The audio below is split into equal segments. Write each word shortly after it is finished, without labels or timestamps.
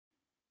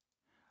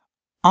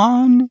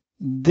On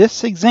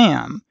this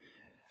exam,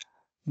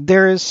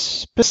 there's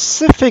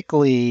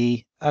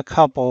specifically a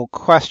couple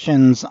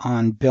questions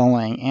on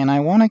billing, and I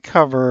want to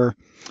cover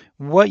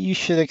what you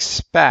should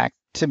expect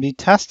to be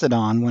tested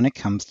on when it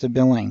comes to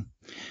billing.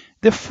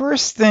 The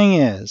first thing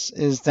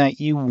is that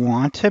you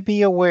want to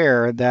be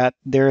aware that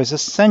there is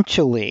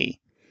essentially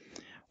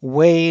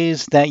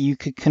ways that you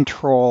could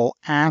control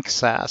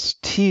access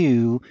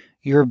to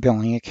your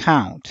billing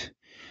account.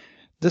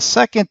 The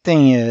second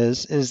thing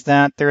is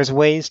that there's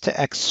ways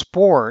to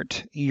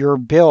export your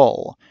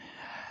bill.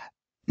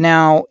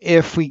 Now,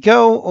 if we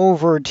go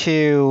over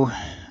to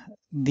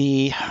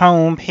the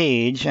home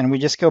page and we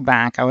just go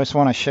back, I just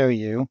want to show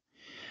you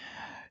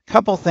a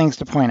couple things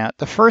to point out.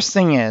 The first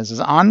thing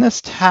is on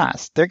this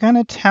test, they're going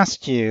to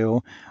test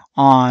you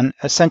on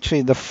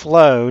essentially the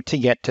flow to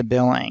get to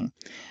billing.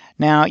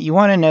 Now, you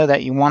want to know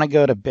that you want to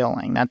go to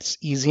billing. That's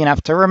easy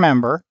enough to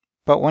remember.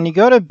 But when you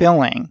go to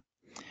billing,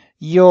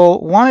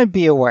 you'll want to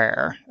be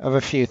aware of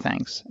a few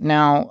things.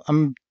 Now,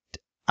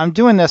 I'm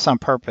doing this on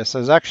purpose.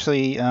 There's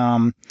actually,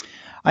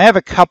 I have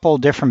a couple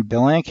different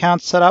billing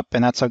accounts set up,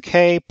 and that's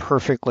okay,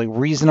 perfectly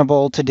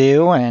reasonable to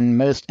do, and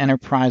most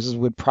enterprises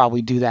would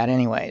probably do that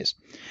anyways.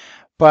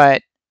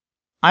 But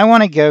I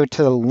want to go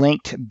to the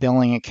linked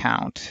billing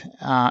account.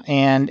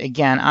 And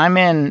again, I'm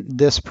in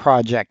this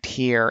project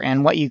here.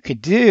 And what you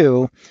could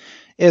do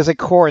is, of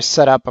course,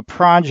 set up a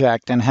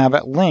project and have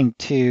it linked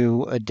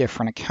to a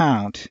different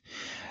account.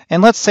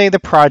 And let's say the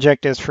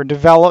project is for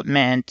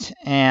development,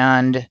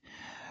 and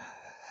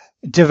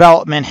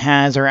development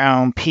has their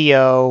own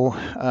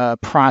PO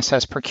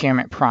process,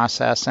 procurement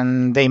process,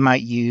 and they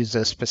might use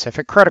a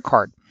specific credit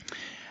card.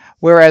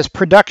 Whereas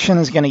production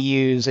is going to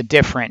use a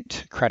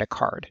different credit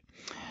card.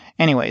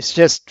 Anyways,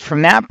 just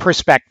from that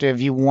perspective,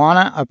 you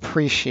want to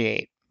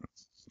appreciate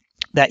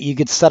that you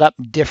could set up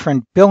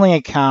different billing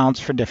accounts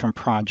for different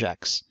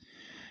projects.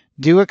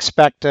 Do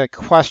expect a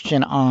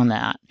question on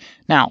that.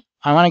 Now,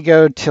 I want to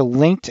go to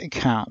linked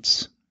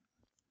accounts.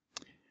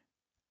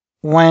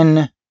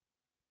 When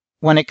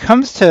it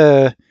comes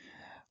to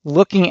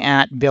looking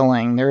at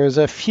billing, there's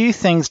a few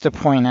things to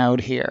point out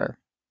here.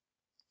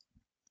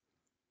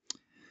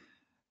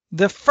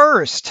 The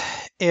first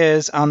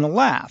is on the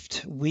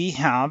left. We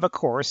have, of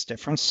course,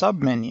 different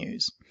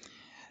submenus.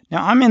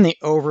 Now, I'm in the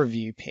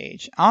overview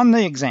page. On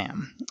the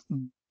exam,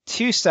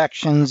 two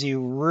sections you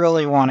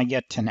really want to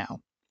get to know.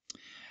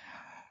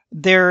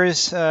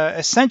 There's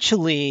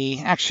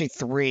essentially, actually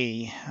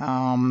three,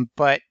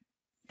 but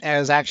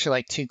there's actually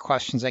like two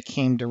questions that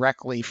came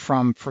directly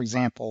from, for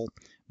example,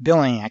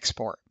 billing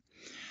export.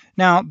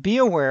 Now, be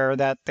aware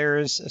that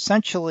there's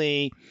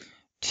essentially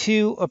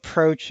two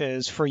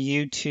approaches for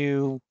you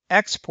to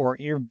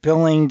export your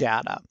billing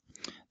data.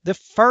 The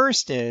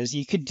first is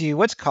you could do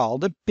what's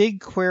called a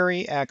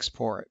BigQuery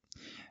export.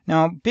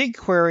 Now,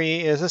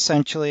 BigQuery is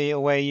essentially a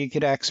way you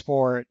could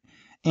export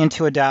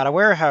into a data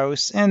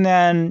warehouse and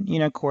then,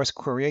 of course,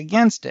 query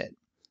against it.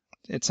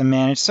 It's a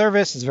managed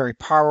service, it's very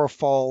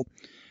powerful.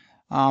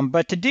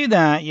 But to do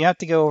that, you have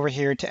to go over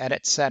here to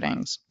edit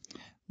settings.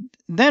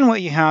 Then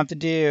what you have to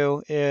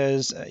do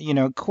is,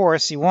 of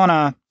course, you want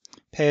to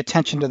pay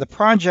attention to the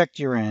project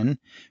you're in,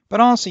 but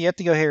also you have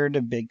to go here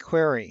to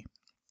BigQuery.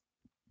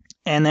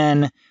 And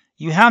then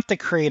you have to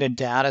create a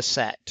data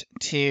set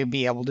to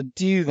be able to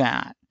do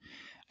that.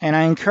 And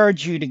I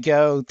encourage you to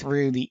go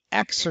through the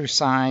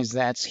exercise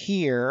that's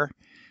here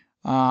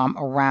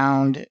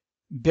around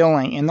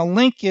billing. And the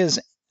link is,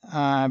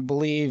 I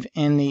believe,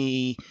 in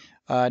the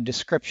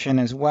description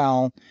as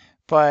well.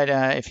 But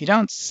if you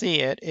don't see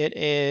it, it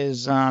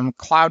is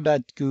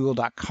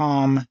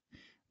cloud.google.com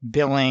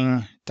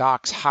billing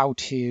docs how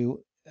to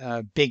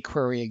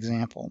BigQuery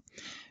example.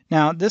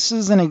 Now, this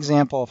is an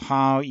example of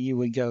how you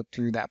would go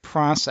through that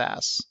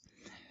process.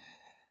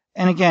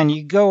 And again,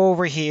 you go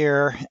over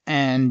here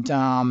and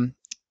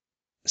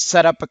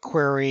set up a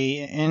query.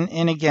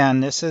 And again,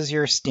 this is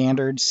your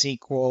standard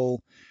SQL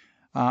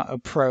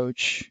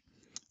approach,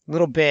 a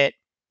little bit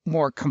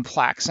more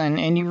complex.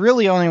 And you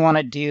really only want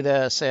to do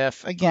this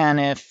if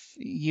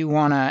you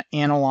want to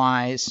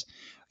analyze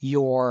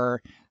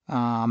your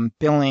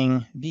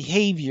billing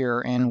behavior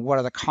and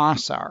what the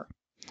costs are.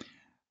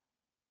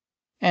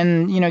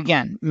 And,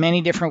 again, many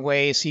different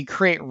ways. So you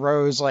create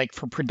rows like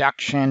for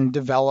production,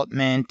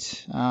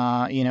 development,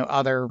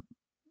 other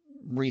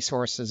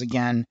resources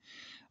again.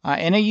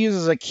 And it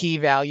uses a key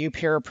value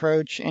pair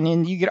approach. And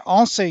then you could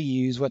also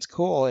use, what's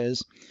cool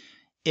is,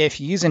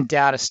 if you're using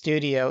Data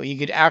Studio, you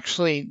could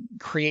actually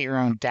create your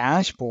own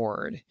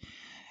dashboard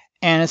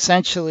and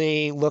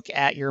essentially look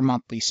at your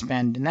monthly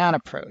spend in that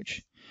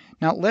approach.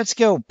 Now, let's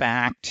go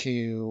back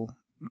to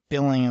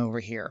billing over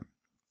here.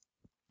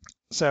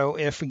 So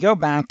if we go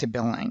back to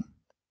billing,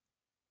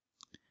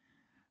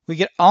 we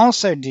could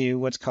also do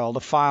what's called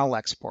a file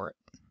export.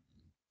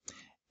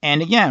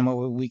 And again,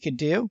 what we could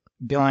do,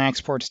 billing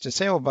export's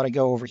disabled, but I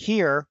go over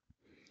here,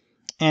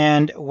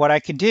 and what I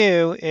could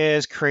do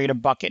is create a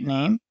bucket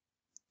name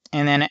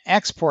and then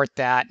export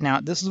that.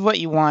 Now, this is what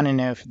you want to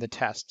know for the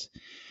test.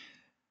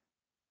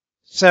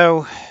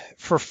 So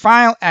for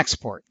file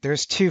export,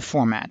 there's two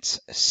formats,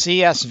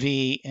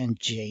 CSV and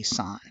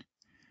JSON.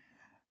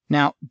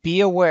 Now,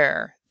 be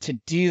aware, to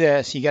do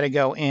this, you got to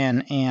go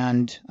in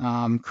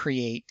and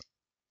create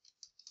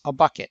a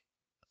bucket.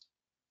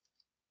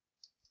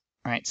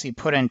 All right, so you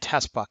put in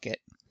test bucket,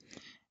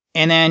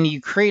 and then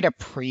you create a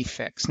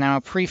prefix. Now,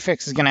 a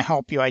prefix is going to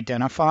help you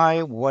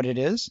identify what it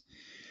is.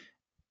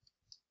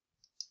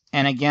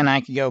 And again,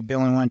 I could go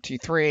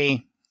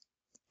Biling123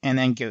 and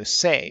then go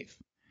save.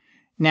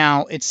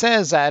 Now, it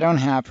says I don't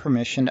have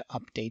permission to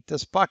update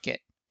this bucket.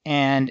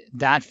 And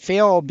that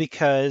failed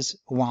because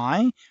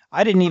why?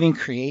 I didn't even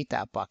create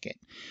that bucket.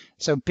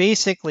 So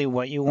basically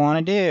what you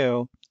want to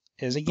do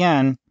is,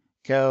 again,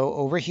 go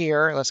over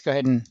here. Let's go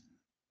ahead and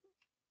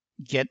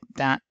get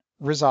that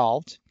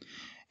resolved.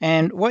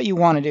 And what you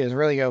want to do is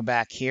really go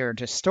back here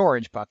to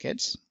storage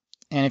buckets.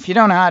 And if you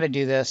don't know how to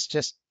do this,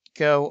 just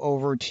go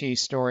over to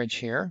storage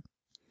here.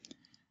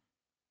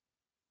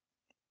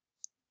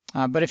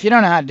 But if you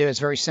don't know how to do it, it's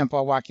very simple.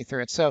 I'll walk you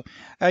through it. So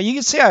you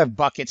can see I have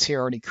buckets here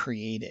already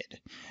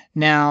created.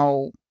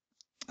 Now,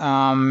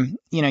 again,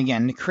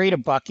 to create a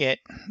bucket,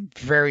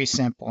 very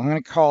simple. I'm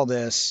going to call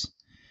this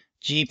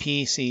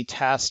GPC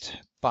test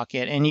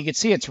bucket. And you can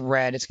see it's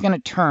red. It's going to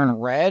turn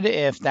red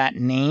if that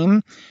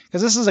name,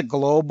 because this is a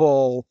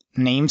global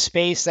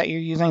namespace that you're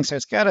using, so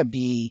it's got to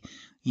be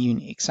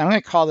unique. So I'm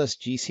going to call this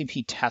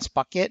GCP test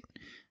bucket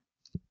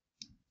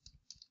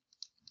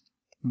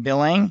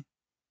billing.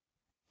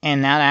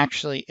 And that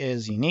actually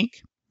is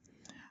unique.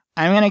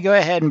 I'm going to go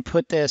ahead and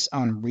put this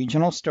on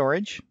regional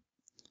storage.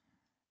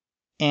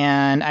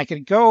 And I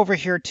could go over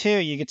here too.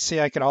 You could see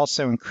I could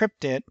also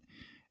encrypt it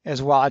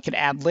as well. I could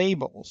add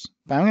labels,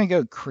 but I'm going to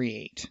go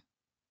create.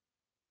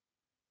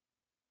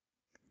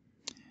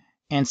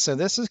 And so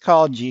this is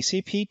called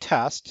GCP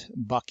test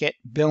bucket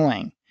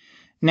billing.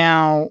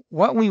 Now,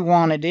 what we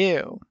want to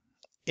do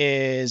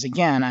is,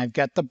 again, I've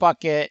got the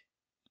bucket,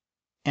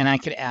 and I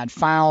could add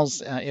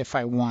files if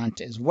I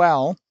want as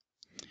well.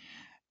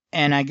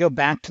 And I go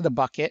back to the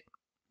bucket,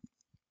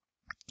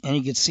 and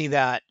you can see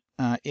that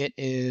it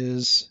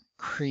is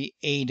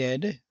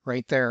created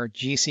right there,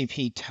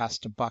 GCP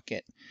test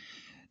bucket.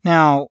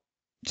 Now,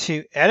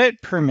 to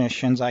edit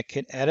permissions, I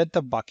could edit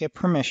the bucket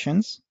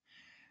permissions,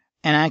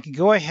 and I could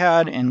go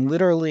ahead and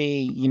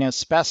literally,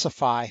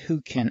 specify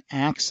who can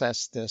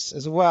access this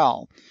as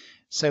well.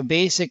 So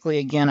basically,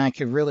 again, I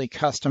could really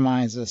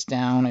customize this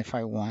down if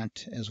I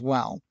want as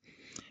well.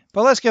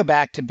 But let's go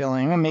back to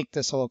billing. I'm going to make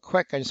this a little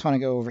quick. I just want to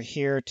go over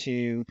here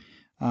to,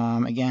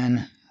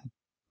 again,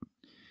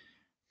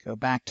 go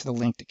back to the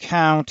linked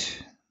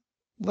account.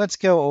 Let's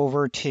go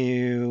over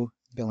to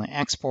billing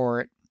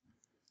export,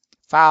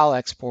 file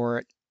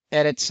export,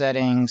 edit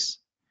settings,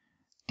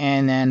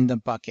 and then the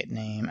bucket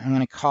name. I'm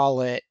going to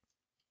call it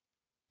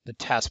the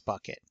test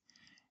bucket.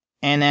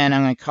 And then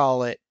I'm going to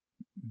call it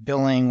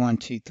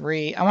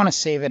Biling123. I want to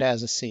save it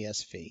as a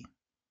CSV.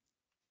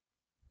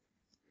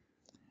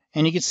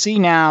 And you can see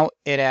now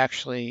it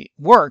actually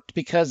worked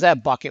because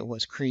that bucket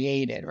was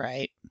created,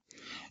 right?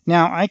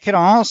 Now, I could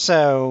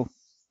also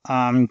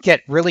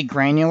get really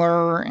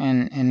granular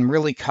and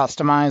really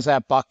customize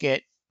that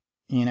bucket,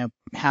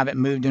 have it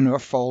moved into a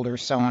folder,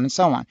 so on and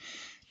so on.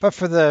 But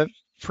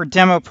for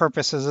demo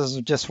purposes, this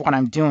is just what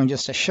I'm doing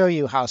just to show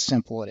you how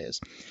simple it is.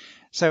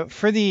 So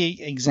for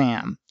the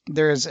exam,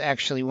 there's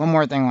actually one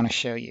more thing I want to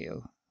show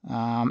you.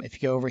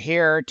 If you go over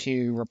here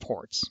to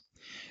reports.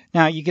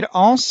 Now, you could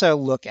also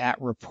look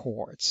at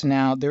reports.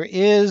 Now, there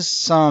is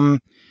some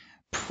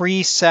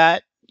preset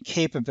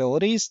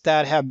capabilities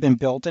that have been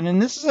built in,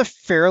 and this is a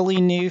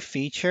fairly new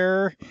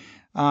feature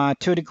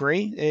to a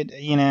degree.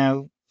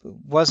 It,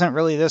 wasn't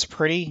really this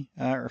pretty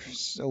a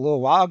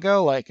little while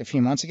ago, like a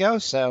few months ago.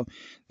 So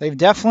they've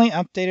definitely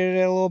updated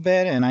it a little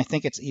bit, and I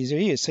think it's easier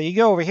to use. So you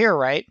go over here,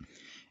 right,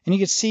 and you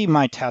can see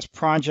my test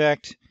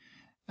project.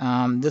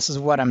 This is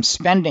what I'm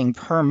spending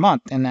per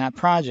month in that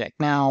project.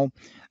 Now,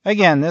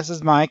 again, this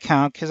is my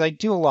account because I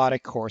do a lot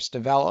of course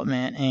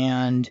development,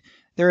 and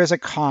there is a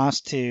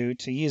cost to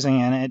using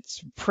it. And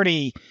it's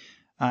pretty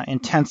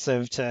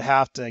intensive to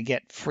have to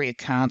get free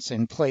accounts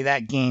and play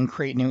that game,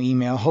 create new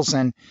emails.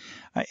 And,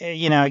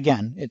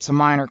 again, it's a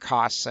minor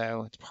cost,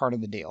 so it's part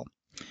of the deal.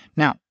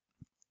 Now,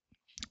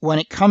 when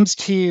it comes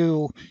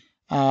to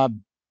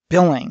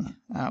billing,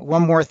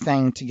 one more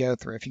thing to go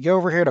through. If you go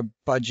over here to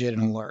budget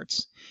and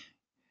alerts,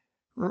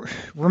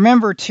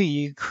 remember too,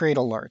 you create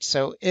alerts.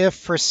 So if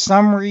for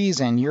some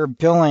reason your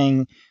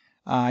billing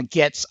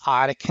gets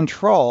out of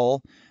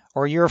control,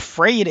 or you're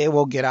afraid it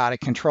will get out of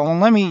control, and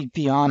let me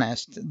be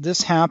honest,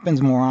 this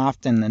happens more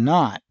often than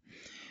not,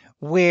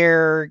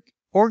 where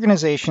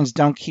organizations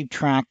don't keep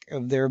track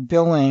of their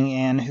billing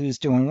and who's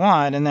doing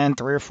what, and then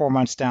 3 or 4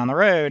 months down the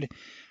road,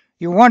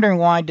 you're wondering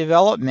why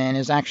development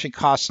is actually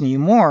costing you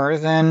more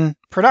than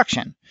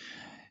production.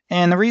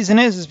 And the reason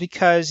is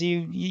because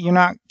you're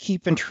not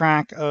keeping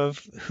track of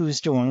who's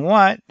doing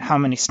what, how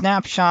many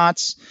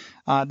snapshots.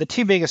 The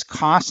two biggest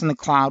costs in the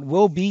cloud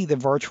will be the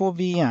virtual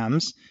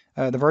VMs,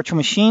 the virtual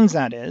machines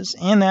that is,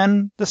 and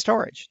then the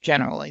storage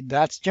generally.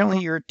 That's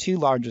generally your two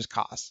largest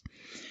costs.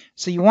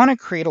 So you want to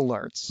create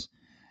alerts.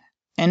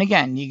 And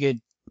again, you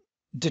could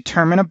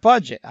determine a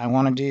budget. I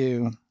want to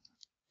do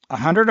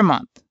 100 a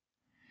month.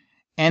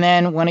 And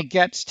then when it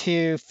gets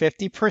to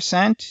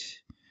 50%,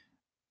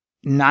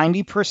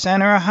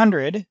 90%, or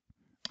 100,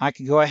 I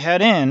could go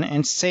ahead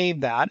and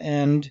save that,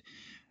 and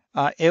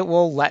it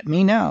will let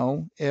me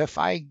know if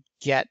I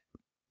get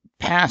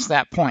past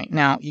that point.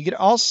 Now, you could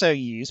also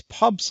use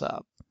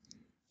PubSub,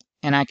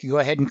 and I could go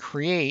ahead and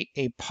create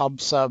a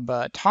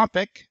PubSub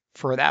topic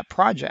for that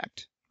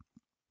project.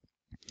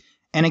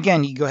 And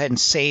again, you go ahead and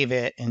save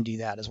it and do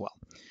that as well.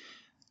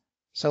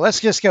 So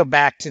let's just go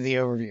back to the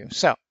overview.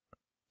 So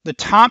the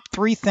top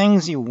 3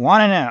 things you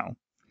want to know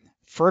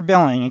for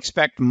billing,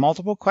 expect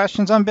multiple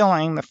questions on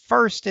billing. The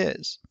first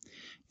is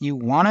you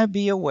want to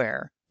be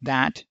aware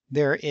that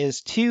there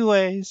is 2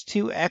 ways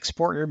to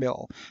export your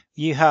bill.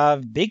 You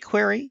have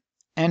BigQuery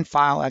and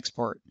file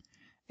export.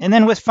 And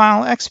then with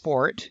file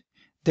export,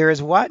 there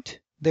is what?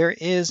 There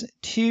is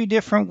 2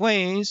 different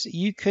ways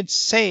you could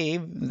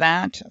save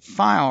that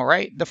file,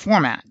 right? The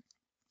format.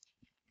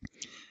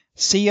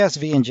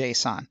 CSV and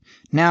JSON.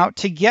 Now,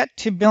 to get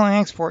to billing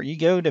export, you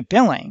go to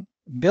billing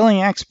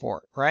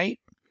export, right?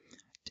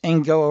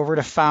 And go over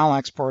to file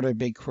export or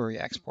BigQuery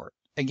export.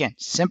 Again,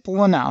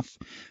 simple enough.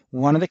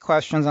 One of the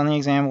questions on the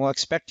exam will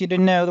expect you to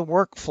know the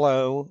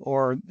workflow,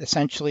 or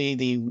essentially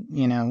the,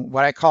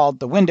 what I call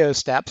the window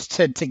steps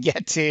to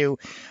get to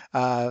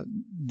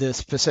the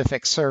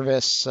specific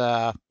service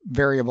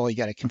variable you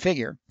got to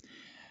configure.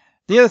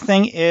 The other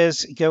thing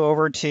is go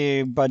over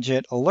to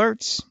budget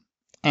alerts,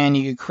 and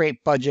you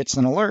create budgets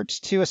and alerts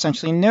to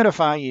essentially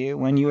notify you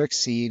when you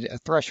exceed a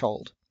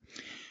threshold.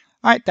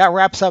 All right, that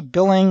wraps up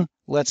billing.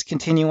 Let's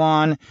continue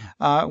on.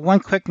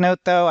 One quick note,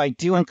 though, I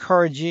do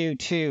encourage you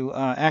to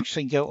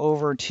actually go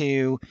over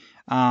to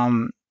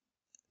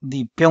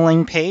the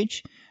billing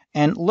page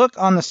and look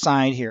on the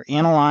side here,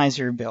 analyze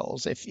your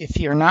bills. If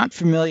you're not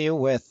familiar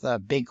with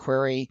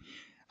BigQuery,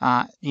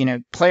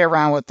 play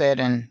around with it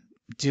and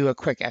do a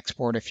quick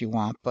export if you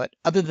want. But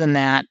other than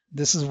that,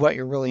 this is what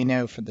you really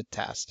know for the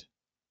test.